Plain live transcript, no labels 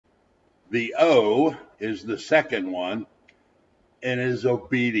The O is the second one, and is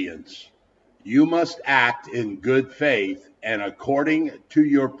obedience. You must act in good faith and according to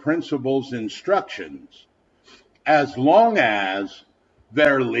your principal's instructions, as long as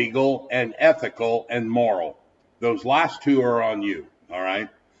they're legal and ethical and moral. Those last two are on you, all right?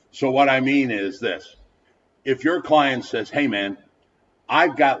 So what I mean is this. If your client says, hey man,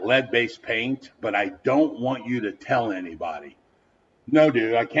 I've got lead-based paint, but I don't want you to tell anybody. No,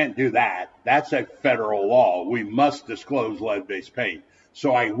 dude, I can't do that. That's a federal law. We must disclose lead-based paint.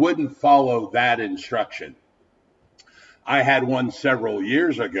 So I wouldn't follow that instruction. I had one several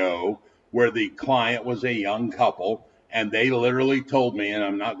years ago where the client was a young couple, and they literally told me, and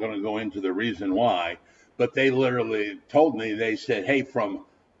I'm not going to go into the reason why, but they literally told me, they said, hey, from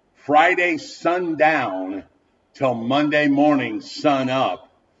Friday sundown till Monday morning sun up,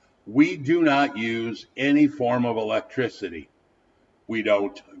 we do not use any form of electricity. We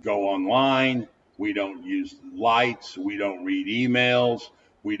don't go online. We don't use lights. We don't read emails.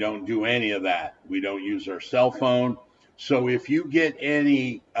 We don't do any of that. We don't use our cell phone. So if you get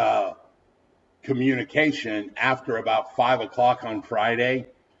any communication after about 5 o'clock on Friday,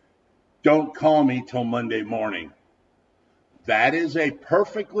 don't call me till Monday morning. That is a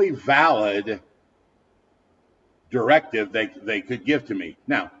perfectly valid directive they could give to me.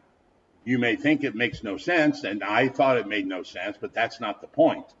 Now, you may think it makes no sense, and I thought it made no sense, but that's not the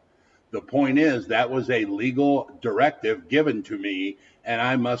point. The point is that was a legal directive given to me, and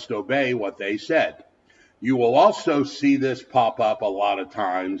I must obey what they said. You will also see this pop up a lot of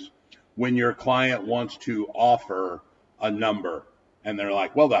times when your client wants to offer a number, and they're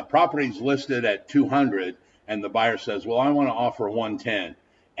like, well, that property's listed at 200, and the buyer says, well, I want to offer 110.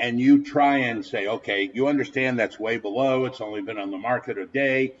 And you try and say, okay, you understand that's way below. It's only been on the market a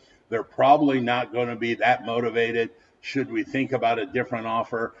day. They're probably not going to be that motivated. Should we think about a different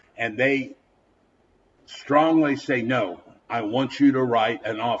offer? And they strongly say, no, I want you to write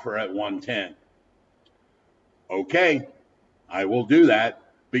an offer at 110. Okay, I will do that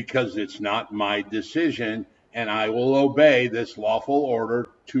because it's not my decision, and I will obey this lawful order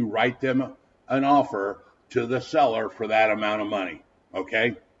to write them an offer to the seller for that amount of money.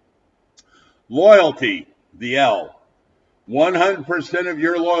 Okay? Loyalty, the L. 100% of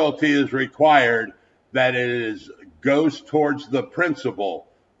your loyalty is required that it goes towards the principal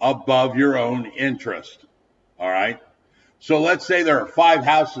above your own interest. All right? So let's say there are 5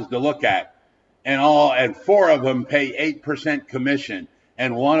 houses to look at, and 4 of them pay 8% commission,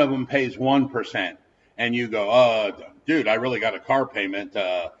 and 1 of them pays 1%. And you go, dude, I really got a car payment.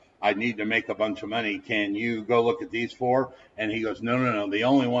 I need to make a bunch of money. Can you go look at these 4? And he goes, no. The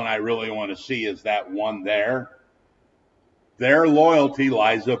only one I really want to see is that one there. Their loyalty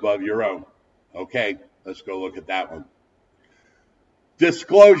lies above your own. Okay, let's go look at that one.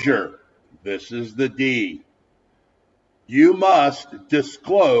 Disclosure. This is the D. You must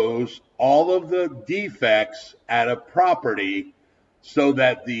disclose all of the defects at a property so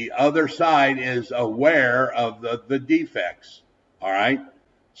that the other side is aware of the defects. All right?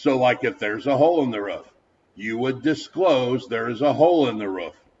 So like if there's a hole in the roof, you would disclose there is a hole in the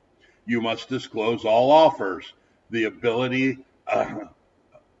roof. You must disclose all offers, the ability,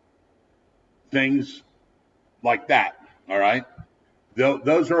 things like that. All right?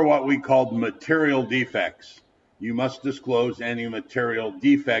 Those are what we call material defects. You must disclose any material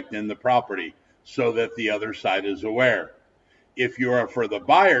defect in the property so that the other side is aware. If you are for the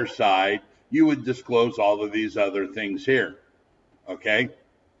buyer side, you would disclose all of these other things here. Okay?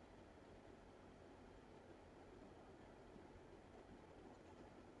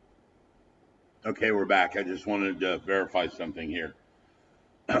 Okay, we're back. I just wanted to verify something here.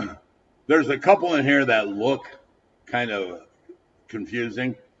 There's a couple in here that look kind of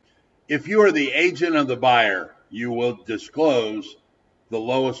confusing. If you are the agent of the buyer, you will disclose the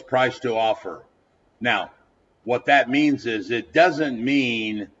lowest price to offer. Now, what that means is it doesn't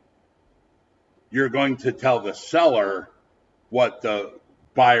mean you're going to tell the seller what the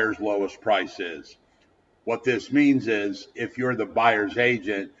buyer's lowest price is. What this means is if you're the buyer's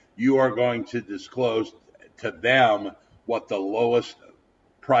agent, you are going to disclose to them what the lowest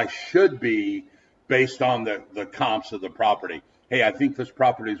price should be based on the comps of the property. Hey, I think this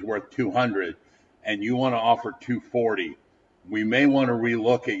property is worth 200 and you want to offer 240. We may want to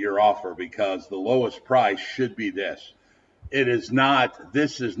relook at your offer because the lowest price should be this.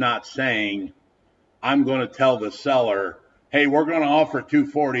 This is not saying I'm going to tell the seller, hey, we're going to offer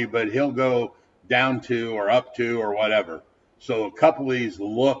 240, but he'll go down to or up to or whatever. So a couple of these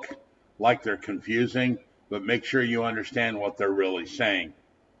look like they're confusing, but make sure you understand what they're really saying.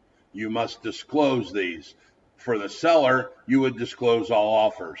 You must disclose these. For the seller, you would disclose all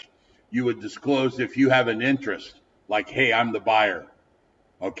offers. You would disclose if you have an interest, like, hey, I'm the buyer,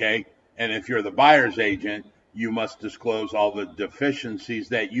 okay? And if you're the buyer's agent, you must disclose all the deficiencies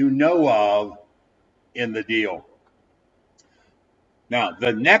that you know of in the deal. Now,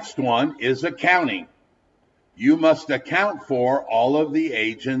 the next one is accounting. You must account for all of the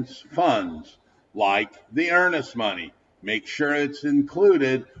agent's funds, like the earnest money. Make sure it's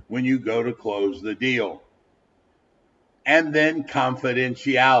included when you go to close the deal. And then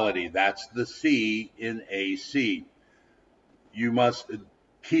confidentiality. That's the C in AC. You must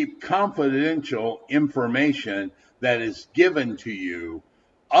keep confidential information that is given to you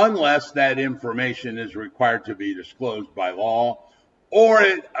unless that information is required to be disclosed by law or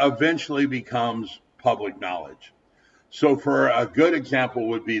it eventually becomes public knowledge. So for a good example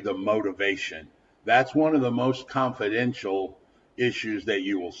would be the motivation. That's one of the most confidential issues that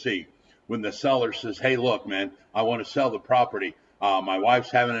you will see. When the seller says, hey, look, man, I want to sell the property. My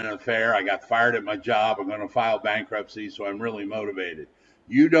wife's having an affair. I got fired at my job. I'm going to file bankruptcy, so I'm really motivated.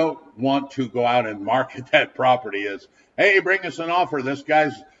 You don't want to go out and market that property as, hey, bring us an offer. This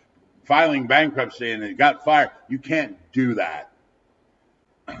guy's filing bankruptcy and he got fired. You can't do that.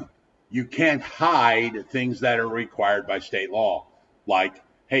 You can't hide things that are required by state law, like,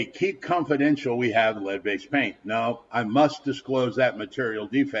 hey, keep confidential we have lead-based paint. No, I must disclose that material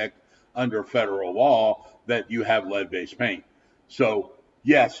defect under federal law that you have lead-based paint. So,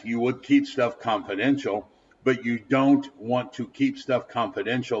 yes, you would keep stuff confidential, but you don't want to keep stuff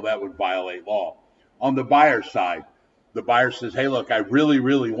confidential that would violate law. On the buyer's side, the buyer says, hey, look, I really,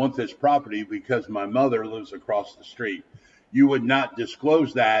 really want this property because my mother lives across the street. You would not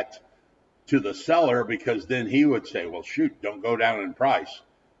disclose that to the seller because then he would say, well, shoot, don't go down in price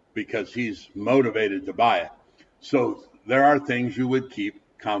because he's motivated to buy it. So there are things you would keep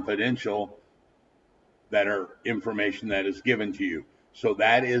confidential that are information that is given to you. So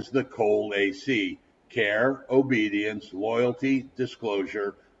that is the COLE AC: care, obedience, loyalty,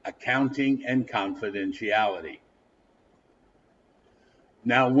 disclosure, accounting, and confidentiality.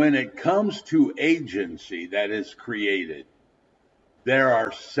 Now, when it comes to agency that is created, there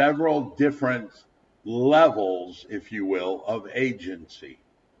are several different levels, if you will, of agency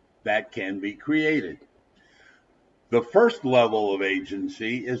that can be created. The first level of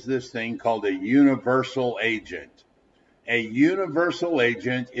agency is this thing called a universal agent. A universal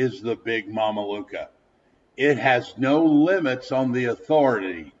agent is the big mamaluca. It has no limits on the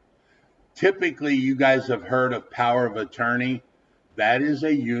authority. Typically, you guys have heard of power of attorney. That is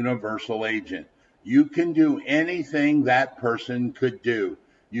a universal agent. You can do anything that person could do.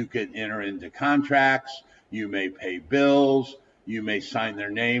 You can enter into contracts, you may pay bills, you may sign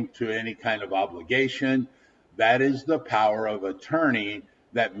their name to any kind of obligation. That is the power of attorney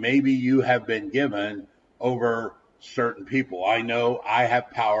that maybe you have been given over certain people. I know I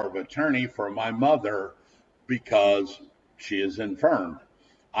have power of attorney for my mother because she is infirm.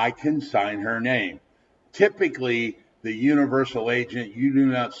 I can sign her name. Typically, the universal agent you do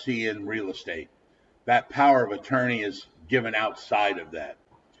not see in real estate. That power of attorney is given outside of that.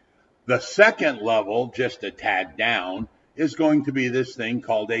 The second level, just a tad down, is going to be this thing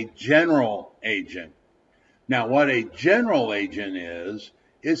called a general agent. Now, what a general agent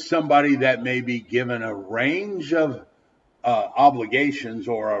is somebody that may be given a range of obligations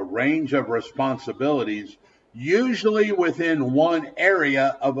or a range of responsibilities, usually within one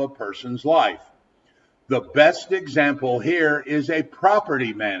area of a person's life. The best example here is a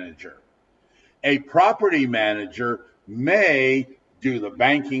property manager. A property manager may do the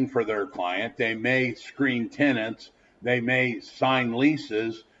banking for their client. They may screen tenants. They may sign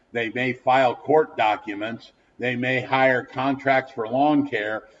leases. They may file court documents. They may hire contracts for lawn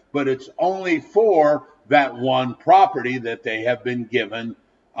care, but it's only for that one property that they have been given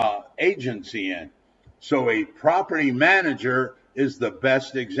agency in. So a property manager is the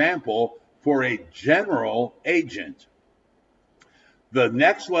best example for a general agent. The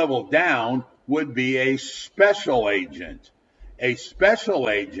next level down would be a special agent. A special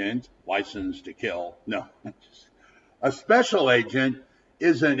agent, licensed to kill, no. A special agent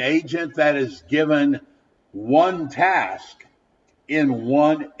is an agent that is given one task in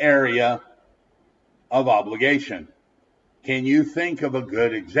one area of obligation. Can you think of a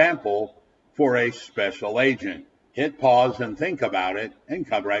good example for a special agent? Hit pause and think about it and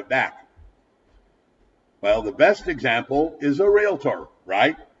come right back. Well, the best example is a realtor,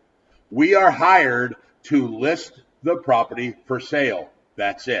 right? We are hired to list the property for sale.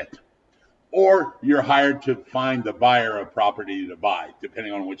 That's it. Or you're hired to find the buyer of property to buy,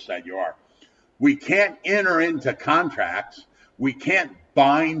 depending on which side you are. We can't enter into contracts. We can't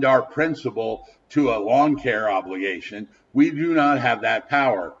bind our principal to a lawn care obligation. We do not have that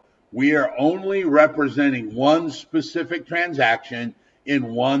power. We are only representing one specific transaction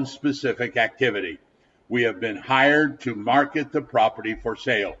in one specific activity. We have been hired to market the property for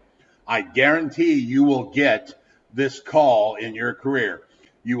sale. I guarantee you will get this call in your career.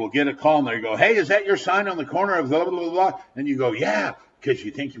 You will get a call and they go, hey, is that your sign on the corner of blah, blah, blah, blah? And you go, yeah, because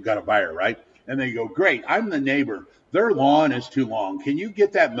you think you've got a buyer, right? And they go, great, I'm the neighbor. Their lawn is too long. Can you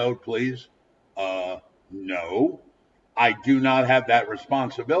get that mowed, please? No, I do not have that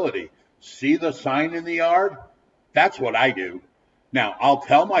responsibility. See the sign in the yard? That's what I do. Now, I'll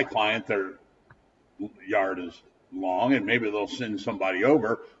tell my client their yard is long and maybe they'll send somebody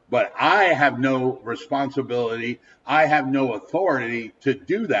over, but I have no responsibility. I have no authority to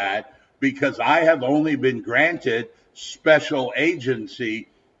do that because I have only been granted special agency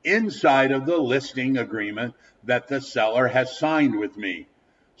inside of the listing agreement that the seller has signed with me.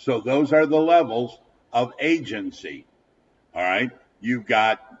 So those are the levels of agency. All right. You've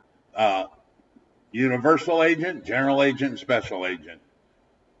got universal agent, general agent, and special agent.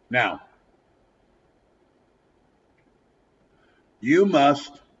 Now, you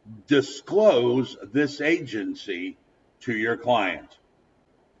must disclose this agency to your client.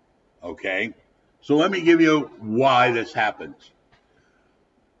 Okay? So let me give you why this happens.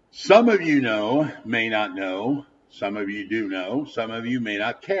 Some of you may not know, some of you do know, some of you may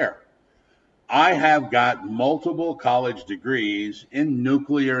not care. I have got multiple college degrees in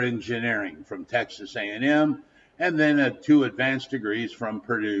nuclear engineering from Texas A&M and then 2 advanced degrees from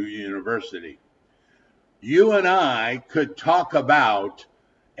Purdue University. You and I could talk about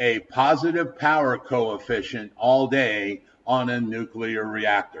a positive power coefficient all day on a nuclear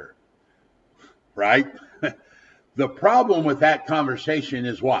reactor, right? The problem with that conversation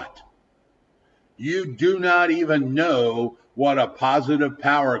is what? You do not even know what a positive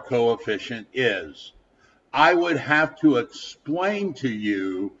power coefficient is. I would have to explain to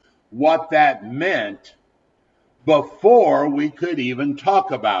you what that meant before we could even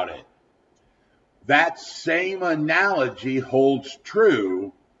talk about it. That same analogy holds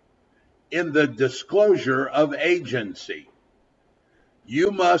true in the disclosure of agency.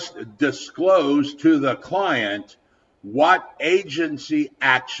 You must disclose to the client what agency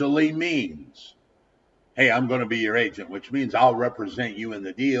actually means. Hey, I'm going to be your agent, which means I'll represent you in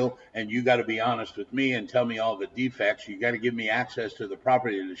the deal, and you got to be honest with me and tell me all the defects. You got to give me access to the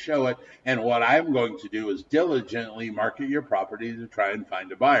property to show it, and what I'm going to do is diligently market your property to try and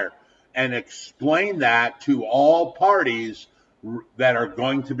find a buyer, and explain that to all parties that are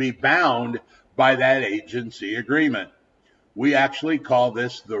going to be bound by that agency agreement. We actually call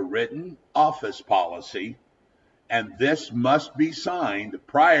this the written office policy. And this must be signed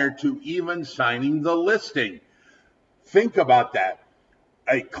prior to even signing the listing. Think about that.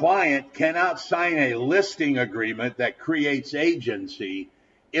 A client cannot sign a listing agreement that creates agency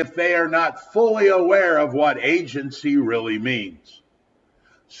if they are not fully aware of what agency really means.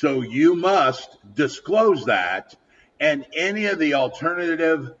 So you must disclose that, and any of the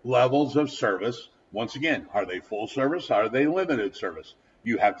alternative levels of service. Once again, are they full service? Are they limited service?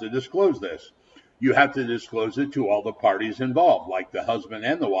 You have to disclose this. You have to disclose it to all the parties involved, like the husband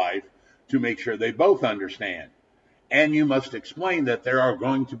and the wife, to make sure they both understand. And you must explain that there are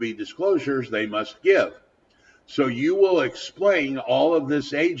going to be disclosures they must give. So you will explain all of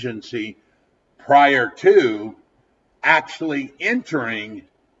this agency prior to actually entering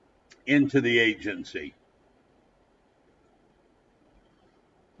into the agency.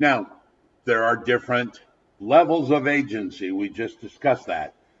 Now, there are different levels of agency. We just discussed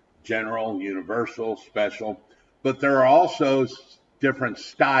that. General, universal, special, but there are also different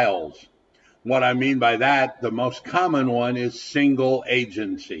styles. What I mean by that, the most common one is single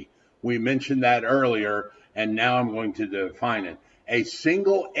agency. We mentioned that earlier, and now I'm going to define it. A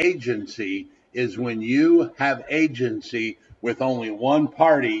single agency is when you have agency with only one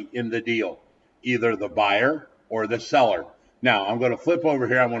party in the deal, either the buyer or the seller. Now, I'm going to flip over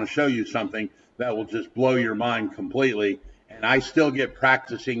here. I want to show you something that will just blow your mind completely. And I still get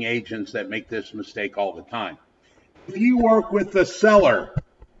practicing agents that make this mistake all the time. If you work with the seller,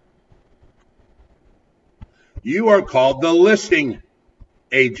 you are called the listing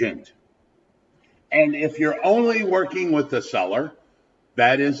agent. And if you're only working with the seller,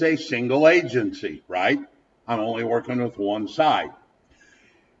 that is a single agency, right? I'm only working with one side.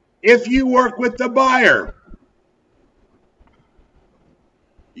 If you work with the buyer,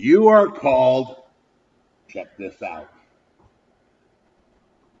 you are called, check this out,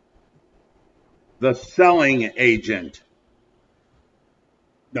 the selling agent.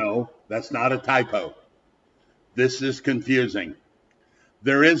 No, that's not a typo. This is confusing.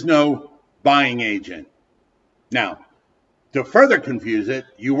 There is no buying agent. Now, To further confuse it,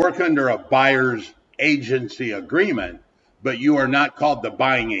 you work under a buyer's agency agreement, but you are not called the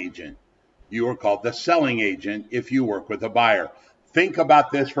buying agent. You are called the selling agent if you work with a buyer. Think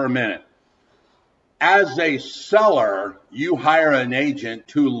about this for a minute. As a seller, you hire an agent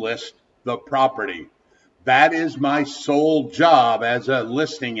to list the property. That is my sole job as a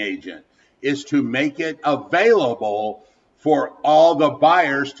listing agent, is to make it available for all the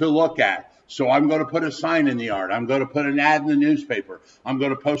buyers to look at. So I'm going to put a sign in the yard. I'm going to put an ad in the newspaper. I'm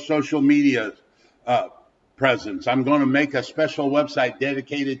going to post social media presence. I'm going to make a special website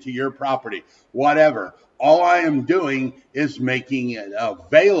dedicated to your property, whatever. All I am doing is making it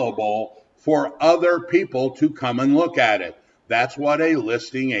available for other people to come and look at it. That's what a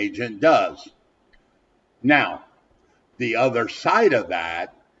listing agent does. Now, the other side of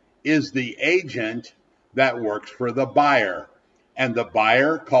that is the agent that works for the buyer. And the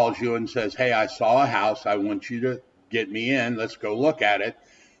buyer calls you and says, hey, I saw a house. I want you to get me in. Let's go look at it.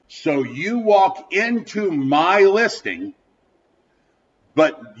 So you walk into my listing,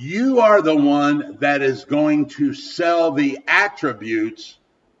 but you are the one that is going to sell the attributes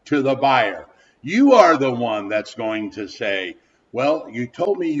to the buyer. You are the one that's going to say, well, you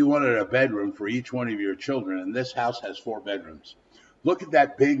told me you wanted a bedroom for each one of your children, and this house has 4 bedrooms. Look at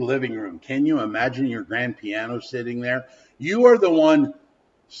that big living room. Can you imagine your grand piano sitting there? You are the one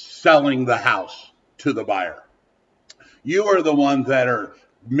selling the house to the buyer. You are the ones that are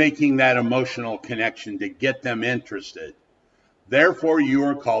making that emotional connection to get them interested. Therefore, you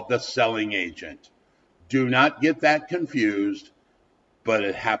are called the selling agent. Do not get that confused, but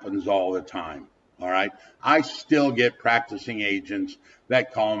it happens all the time. All right. I still get practicing agents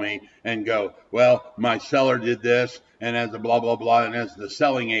that call me and go, well, my seller did this, and as a blah, blah, blah, and as the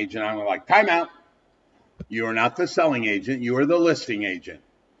selling agent, I'm like, time out. You are not the selling agent. You are the listing agent.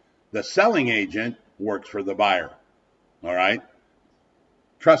 The selling agent works for the buyer. All right.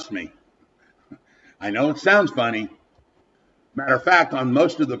 Trust me. I know it sounds funny. Matter of fact, on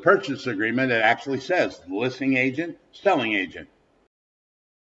most of the purchase agreement, it actually says listing agent, selling agent.